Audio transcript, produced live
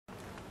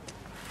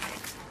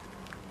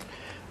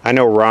I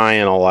know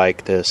Ryan will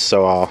like this,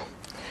 so I'll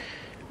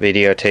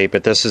videotape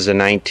it. This is a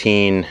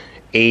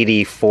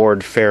 1980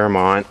 Ford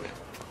Fairmont,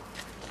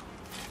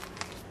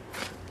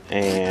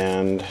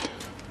 and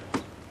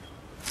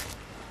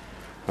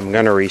I'm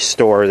going to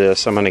restore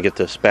this. I'm going to get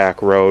this back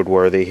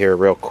roadworthy here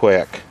real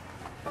quick.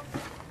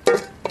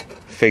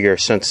 Figure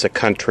since the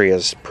country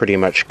is pretty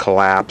much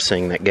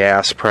collapsing that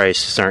gas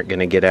prices aren't going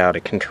to get out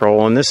of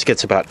control, and this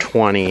gets about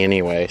 20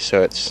 anyway,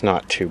 so it's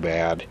not too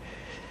bad.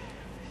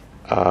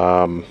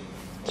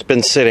 It's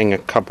been sitting a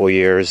couple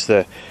years.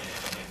 The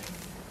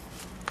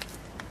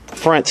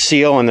front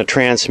seal in the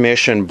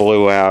transmission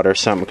blew out or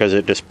something because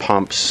it just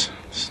pumps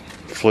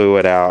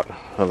fluid out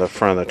of the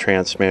front of the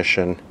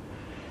transmission.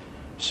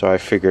 So I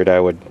figured I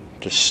would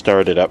just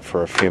start it up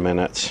for a few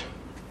minutes.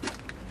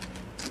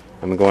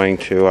 I'm going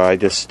to, I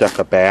just stuck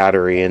a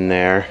battery in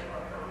there.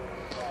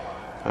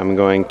 I'm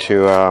going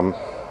to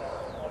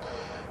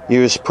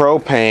use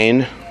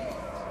propane,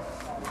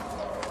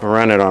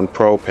 run it on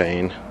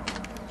propane.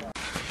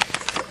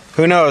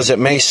 Who knows, it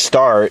may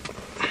start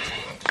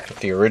with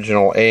the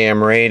original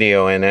AM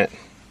radio in it.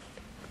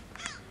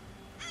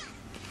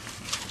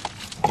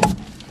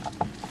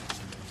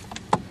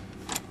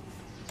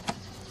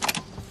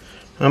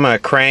 I'm going to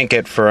crank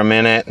it for a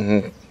minute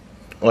and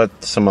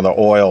let some of the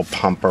oil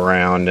pump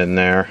around in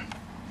there.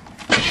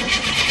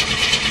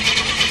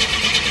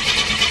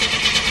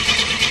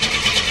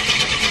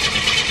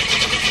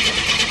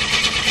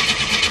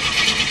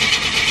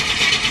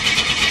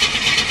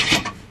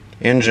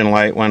 Engine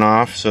light went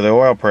off, so the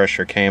oil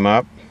pressure came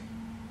up.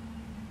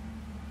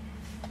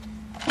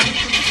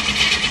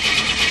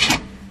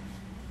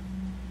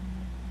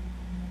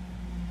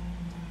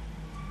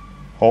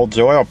 Holds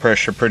oil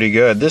pressure pretty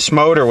good. This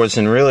motor was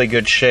in really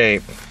good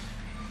shape.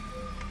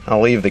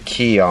 I'll leave the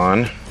key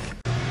on.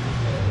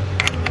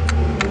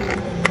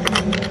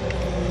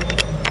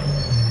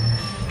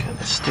 Kind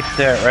of stick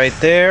that right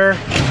there.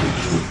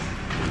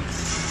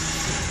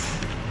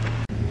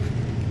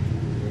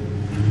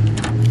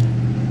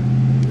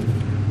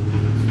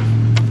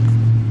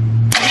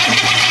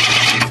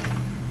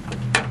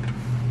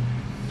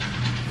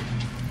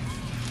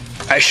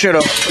 I should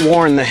have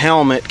worn the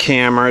helmet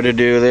camera to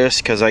do this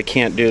because I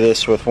can't do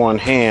this with one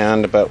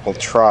hand, but we'll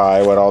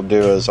try. What I'll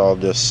do is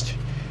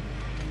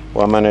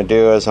what I'm going to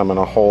do is I'm going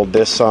to hold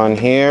this on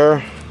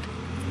here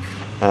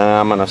and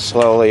I'm going to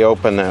slowly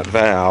open that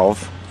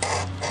valve.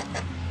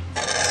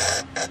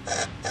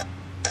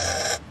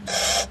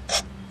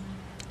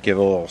 Give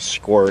a little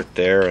squirt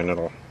there and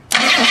it'll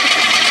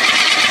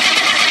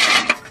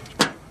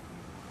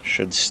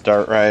should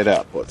start right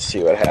up. Let's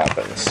see what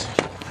happens.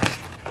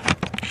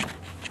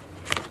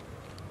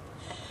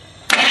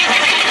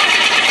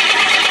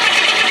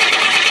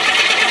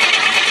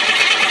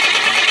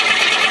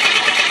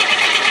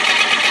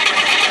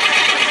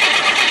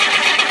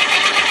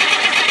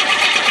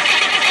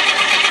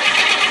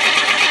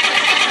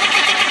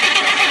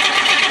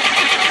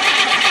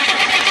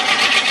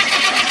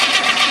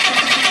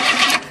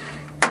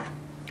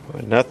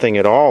 Nothing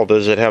at all.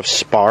 Does it have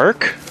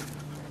spark?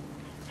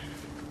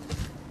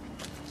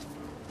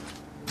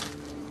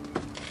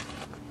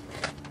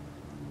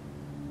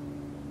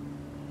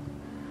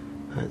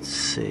 Let's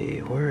see,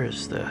 where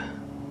is the...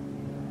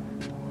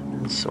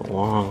 It's so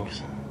long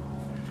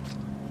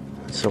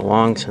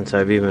since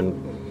I've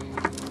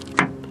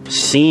even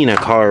seen a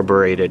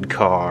carbureted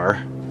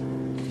car.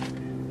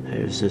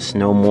 There's just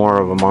no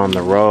more of them on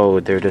the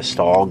road. They're just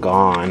all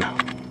gone.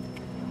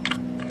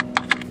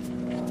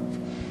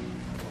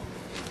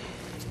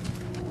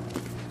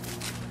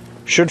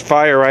 Should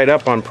fire right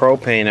up on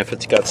propane if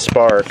it's got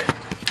spark.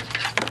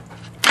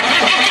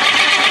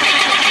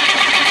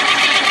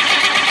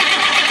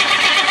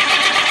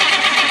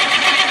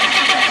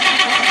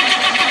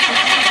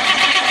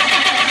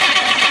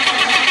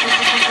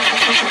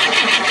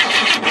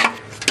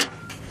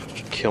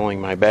 Killing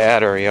my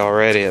battery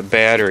already. The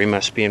battery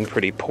must be in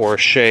pretty poor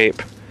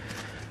shape.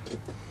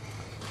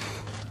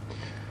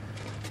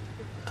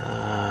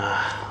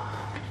 Let's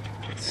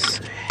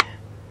see.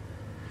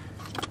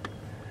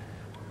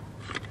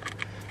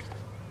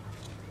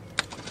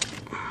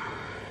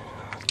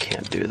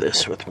 Can't do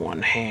this with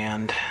one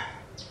hand.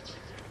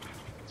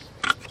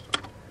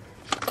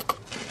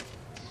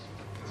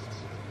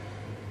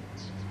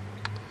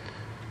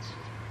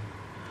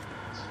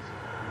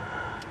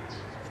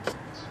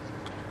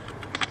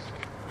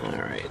 All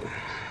right.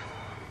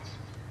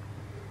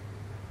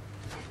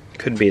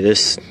 Could be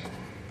this.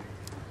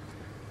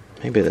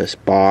 Maybe this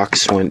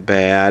box went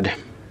bad.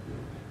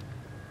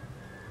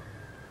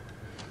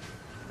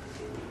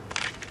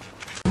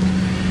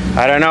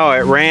 I don't know,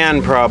 it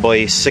ran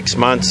probably 6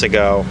 months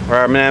ago,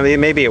 or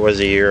maybe it was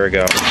a year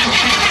ago.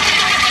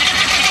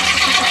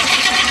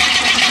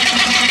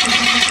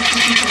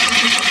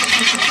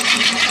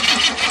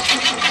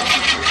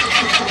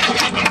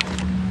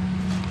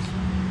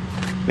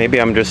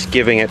 Maybe I'm just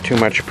giving it too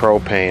much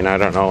propane, I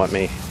don't know, let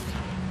me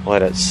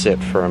let it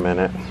sit for a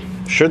minute.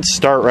 Should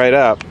start right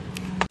up.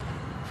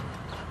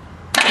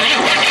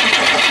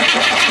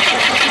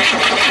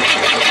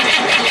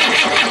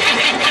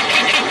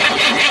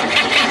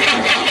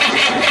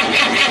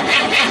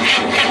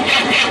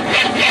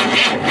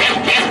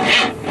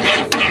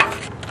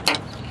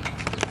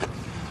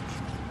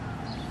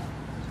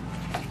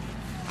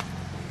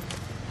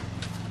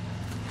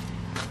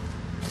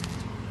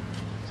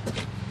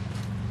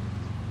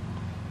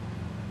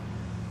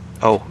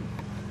 Oh,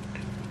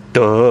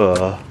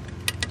 duh.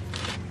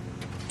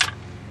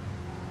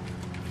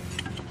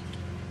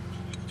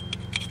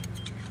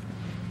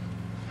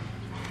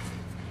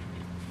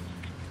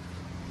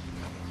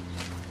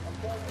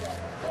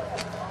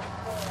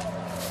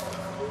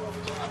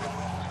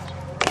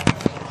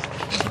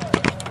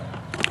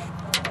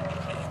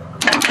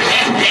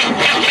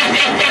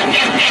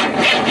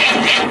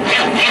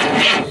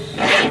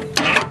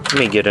 Let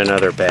me get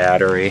another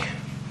battery.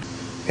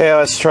 Okay,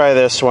 let's try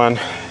this one.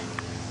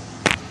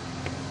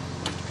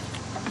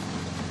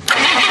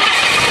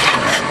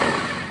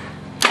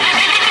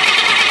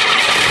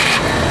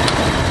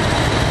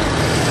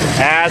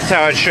 That's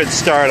how it should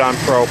start on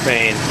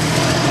propane.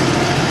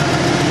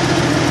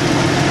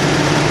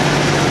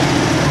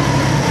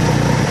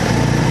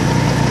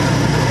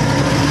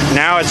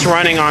 Now it's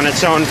running on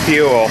its own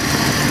fuel,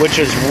 which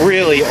is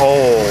really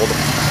old.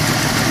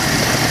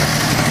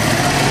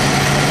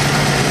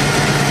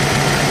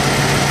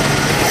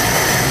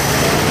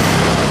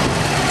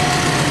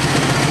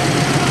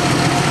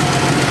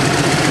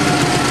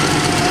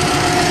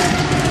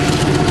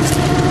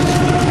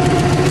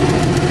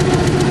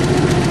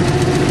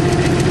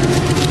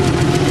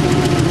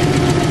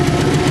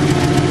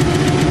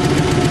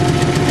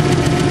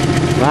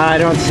 I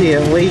don't see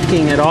it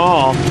leaking at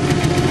all.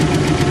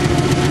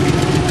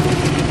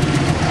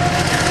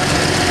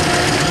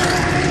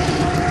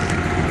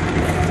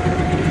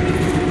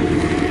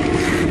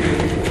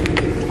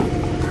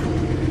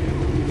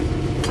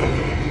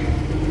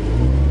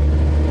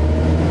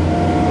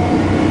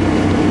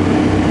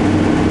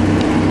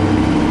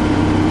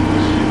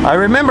 I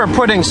remember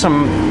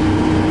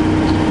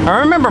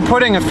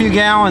putting a few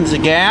gallons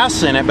of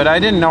gas in it, but I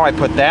didn't know I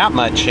put that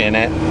much in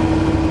it.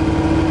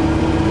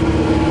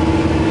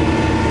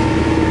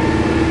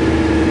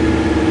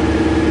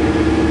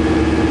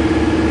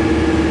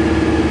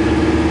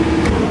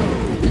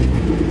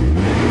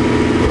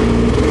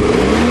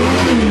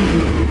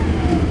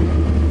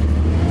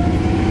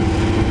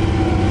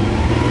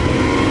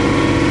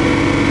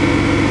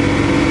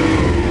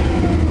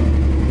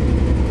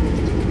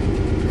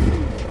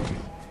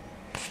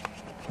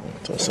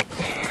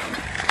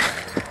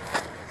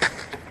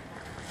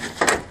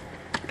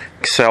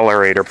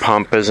 Accelerator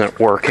pump isn't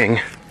working.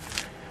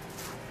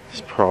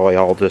 It's probably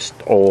all just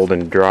old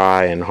and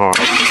dry and hard.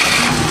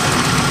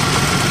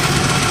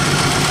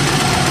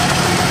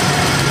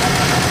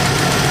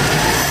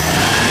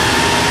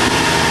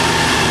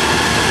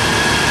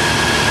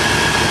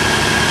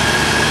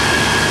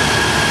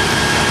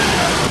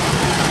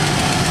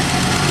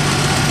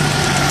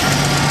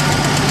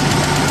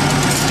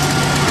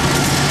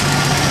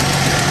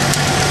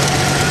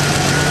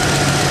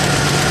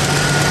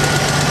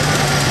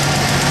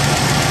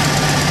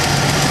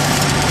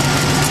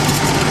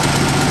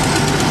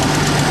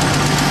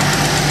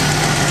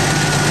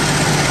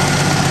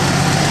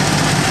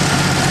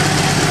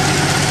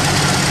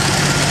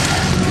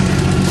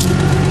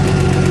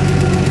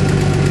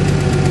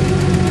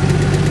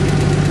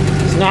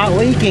 Not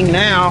leaking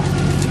now.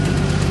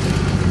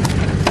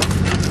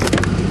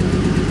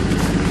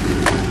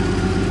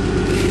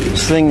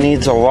 This thing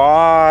needs a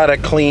lot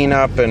of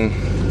cleanup and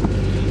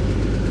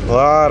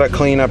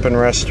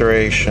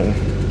restoration.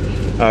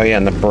 Oh yeah,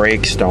 and the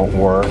brakes don't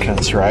work.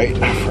 That's right.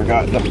 I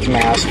forgot the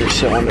master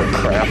cylinder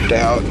crapped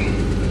out.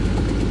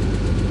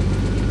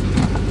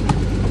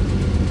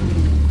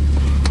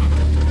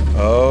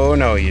 Oh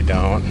no, you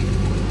don't.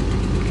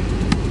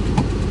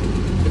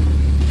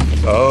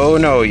 Oh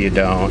no, you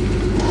don't.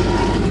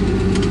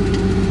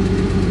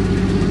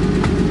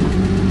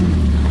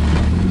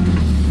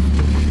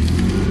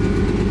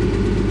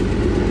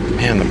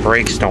 Man, the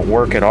brakes don't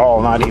work at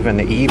all, not even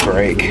the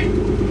e-brake.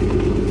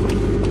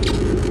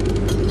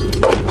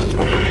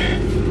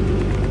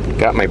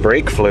 Got my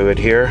brake fluid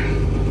here.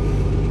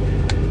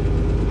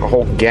 A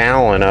whole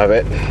gallon of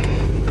it.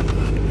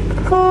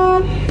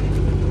 Oh,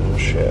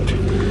 shit.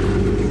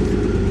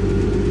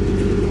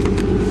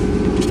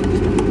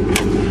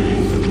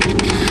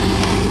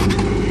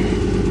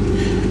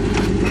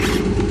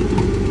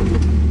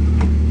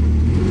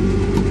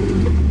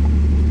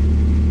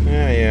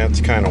 Yeah,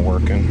 it's kind of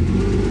working.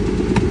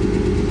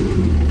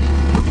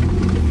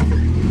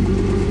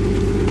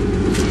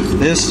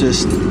 This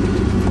just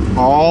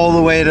all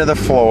the way to the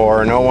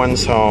floor. No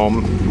one's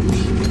home.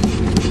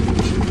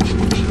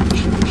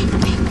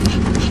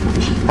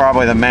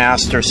 Probably the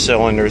master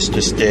cylinder's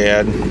just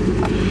dead.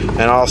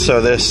 And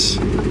also this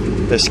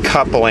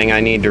coupling, I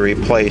need to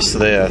replace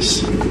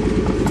this.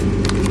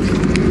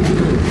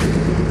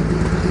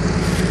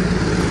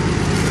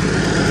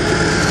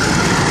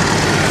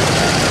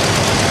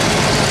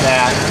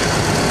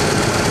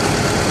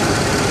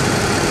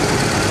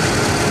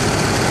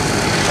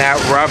 That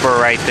rubber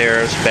right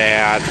there is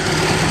bad.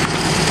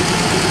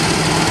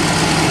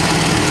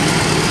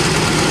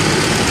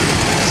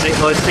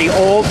 It's the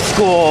old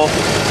school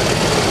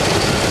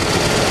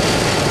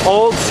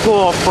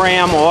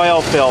Fram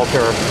oil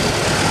filter.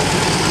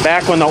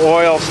 Back when the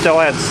oil still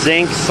had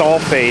zinc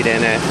sulfate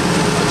in it.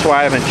 That's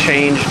why I haven't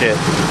changed it.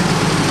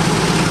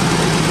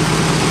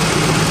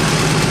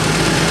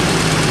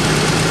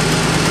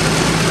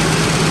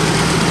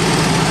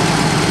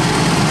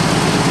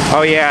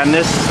 Oh yeah, and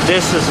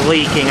this is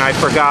leaking. I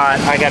forgot.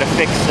 I gotta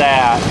fix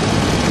that.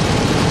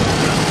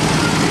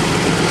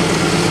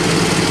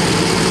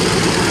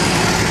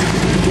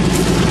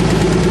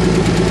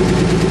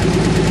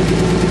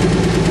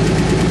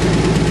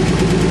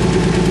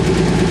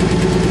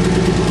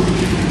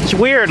 It's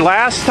weird.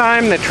 Last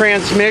time the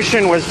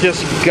transmission was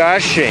just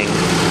gushing.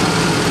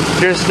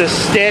 Just a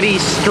steady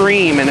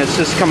stream, and it's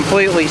just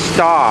completely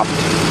stopped.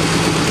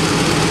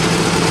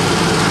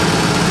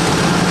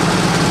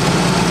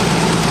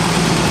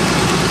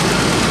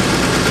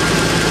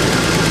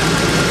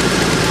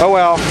 Oh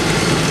well,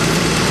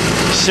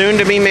 soon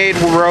to be made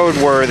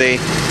roadworthy.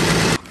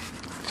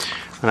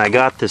 When I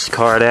got this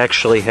car, it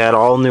actually had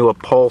all new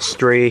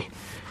upholstery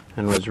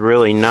and was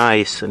really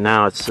nice, and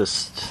now it's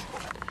just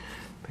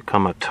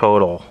become a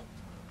total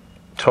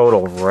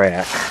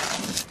wreck.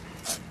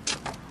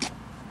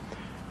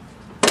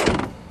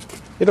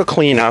 It'll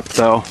clean up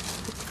though.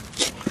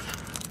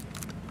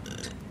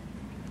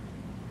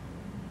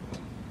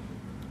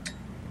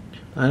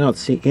 I don't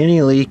see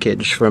any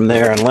leakage from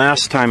there, and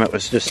last time it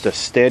was just a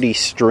steady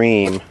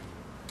stream.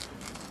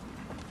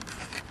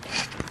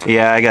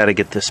 Yeah, I gotta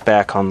get this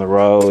back on the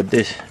road.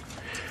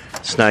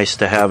 It's nice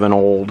to have an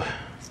old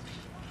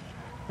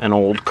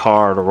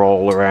car to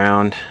roll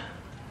around.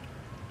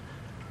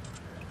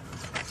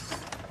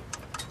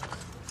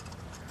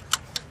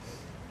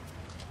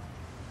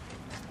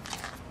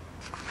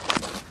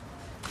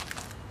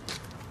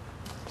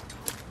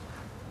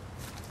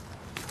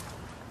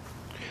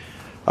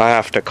 I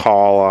have to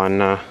call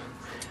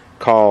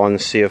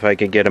and see if I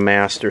could get a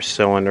master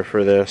cylinder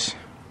for this.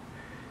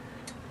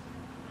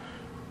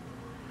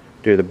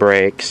 Do the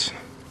brakes.